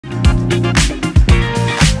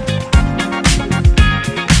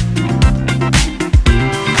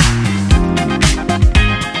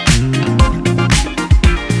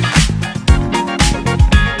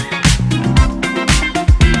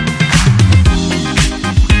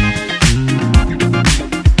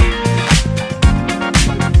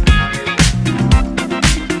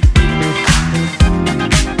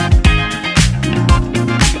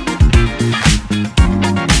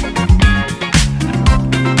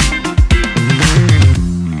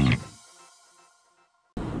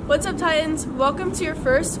What's up, Titans? Welcome to your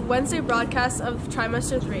first Wednesday broadcast of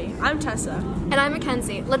Trimester 3. I'm Tessa. And I'm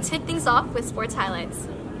Mackenzie. Let's kick things off with sports highlights.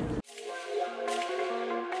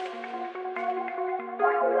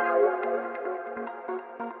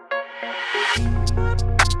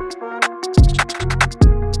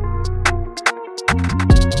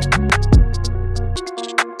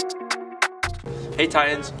 Hey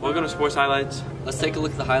Titans, welcome to Sports Highlights. Let's take a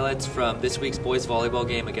look at the highlights from this week's boys volleyball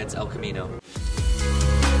game against El Camino.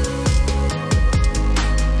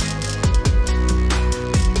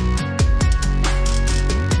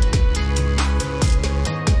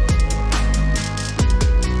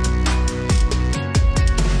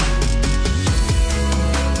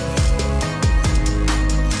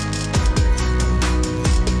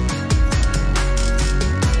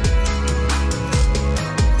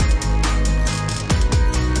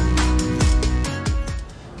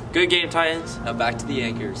 Good game, Titans. Now back to the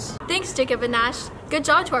anchors. Thanks, Jacob and Nash. Good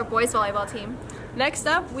job to our boys volleyball team. Next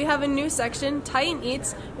up, we have a new section, Titan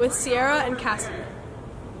Eats, with Sierra and Cassie.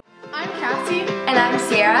 I'm Cassie. And I'm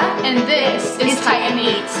Sierra. And this is Titan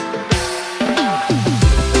Eats.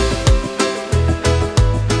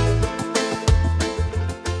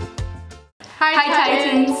 Hi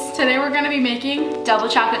Titans. Today we're going to be making Double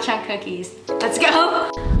chocolate chunk cookies. Let's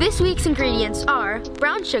go. This week's ingredients are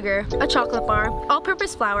brown sugar, a chocolate bar,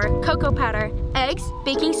 all-purpose flour, cocoa powder, eggs,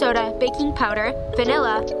 baking soda, baking powder,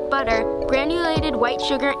 vanilla, butter, granulated white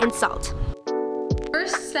sugar, and salt.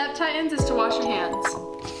 First step, Titans, is to wash your hands.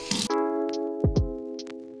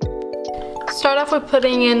 Start off with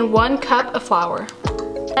putting in 1 cup of flour.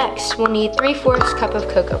 Next, we'll need 3/4 cup of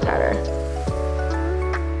cocoa powder.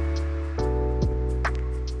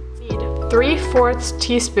 3/4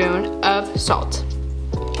 teaspoon of salt.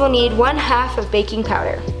 We'll need 1/2 of baking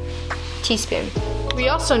powder, teaspoon. We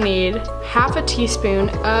also need 1/2 teaspoon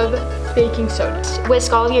of baking soda.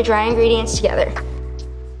 Whisk all of your dry ingredients together.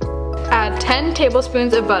 Add 10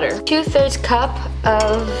 tablespoons of butter. 2/3 cup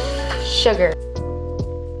of sugar.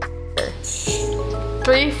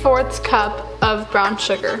 3/4 cup of brown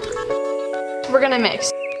sugar. We're gonna mix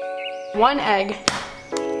 1 egg.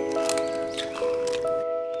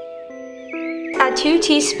 Add 2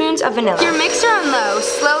 teaspoons of vanilla. Your mixer on low.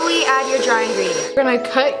 Slowly add your dry ingredients. You're gonna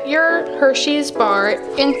cut your Hershey's bar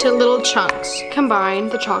into little chunks. Combine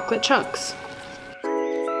the chocolate chunks.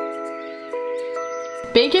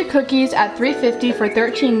 Bake your cookies at 350 for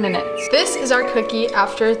 13 minutes. This is our cookie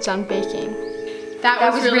after it's done baking. That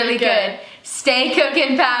was really good. Stay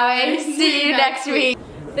cooking, Poway. See you next week.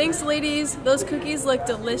 Thanks, ladies. Those cookies look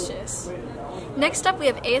delicious. Next up, we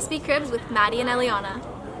have ASB Cribs with Maddie and Eliana.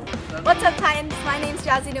 What's up, Titans? My name's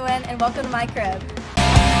Jazzy Nguyen, and welcome to my crib.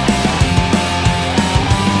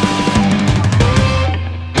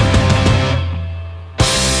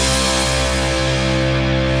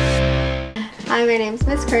 Hi, my name's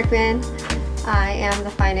Miss Kirkman. I am the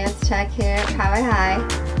finance tech here at Poway High.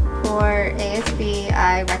 For ASB,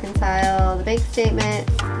 I reconcile the bank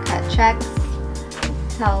statements, cut checks,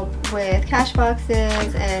 help with cash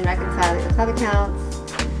boxes, and reconciling the club accounts.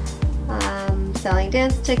 Selling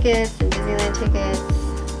dance tickets and Disneyland tickets,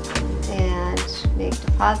 and make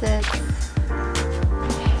deposits.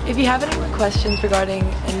 If you have any more questions regarding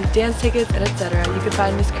any dance tickets and etc., you can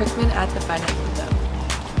find Ms. Kirkman at the Finance Window.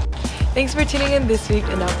 Thanks for tuning in this week,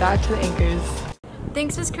 and now back to the anchors.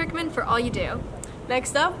 Thanks, Ms. Kirkman, for all you do.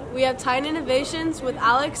 Next up, we have Titan Innovations with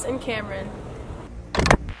Alex and Cameron.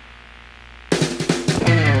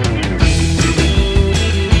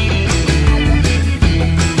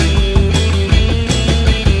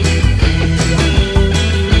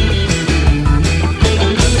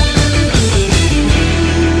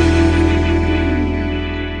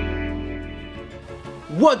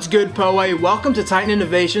 What's good, Poway? Welcome to Titan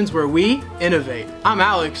Innovations, where we innovate. I'm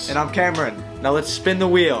Alex. And I'm Cameron. Now let's spin the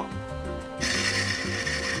wheel.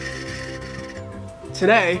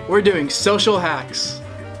 Today, we're doing social hacks.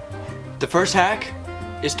 The first hack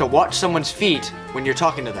is to watch someone's feet when you're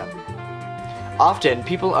talking to them. Often,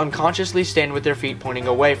 people unconsciously stand with their feet pointing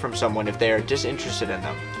away from someone if they are disinterested in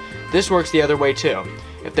them. This works the other way too.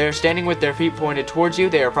 If they are standing with their feet pointed towards you,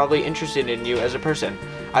 they are probably interested in you as a person,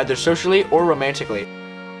 either socially or romantically.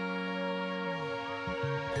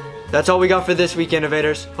 That's all we got for this week,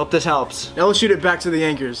 innovators. Hope this helps. Now let's shoot it back to the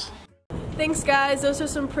anchors. Thanks, guys. Those are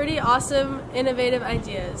some pretty awesome, innovative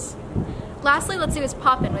ideas. Lastly, let's see what's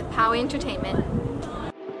poppin' with Poway Entertainment.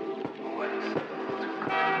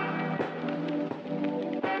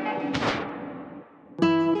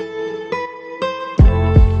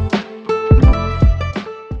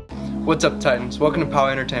 What's up, Titans? Welcome to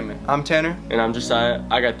Poway Entertainment. I'm Tanner. And I'm Josiah.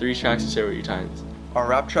 I got 3 tracks to share with you, Titans. Our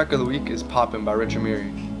rap track of the week is Poppin' by Rich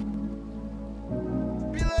Amiri.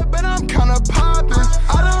 but I'm kinda poppin'.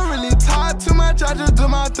 I don't really talk too much, I just do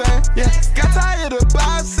my thing. Yeah, got tired of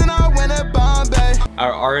boss and I went to Bombay.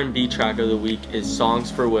 Our R&B track of the week is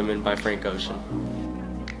Songs for Women by Frank Ocean.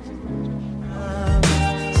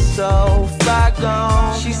 So far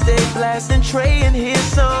gone, she stayed blasting Trey and his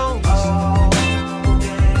songs.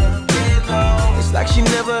 It's like she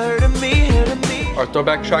never heard of me, Our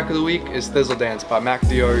throwback track of the week is Thizzle Dance by Mac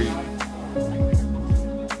D.R.E.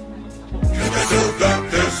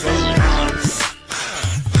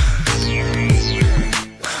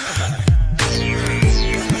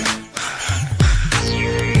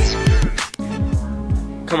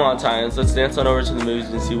 Come on, Titans, let's dance on over to the movies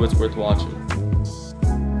and see what's worth watching.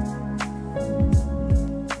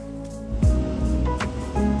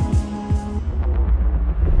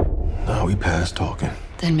 Now we past talking.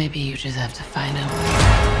 Then maybe you just have to find out.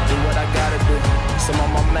 Do what I gotta do. Some of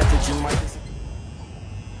my methods you might.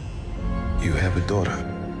 You have a daughter.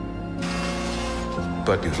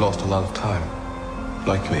 But you've lost a lot of time.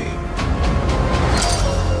 Like me.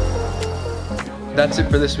 That's it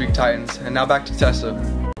for this week, Titans. And now back to Tessa.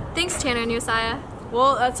 Thanks, Tanner and Josiah.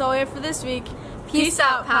 Well, that's all we have for this week. Peace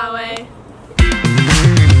out, Poway.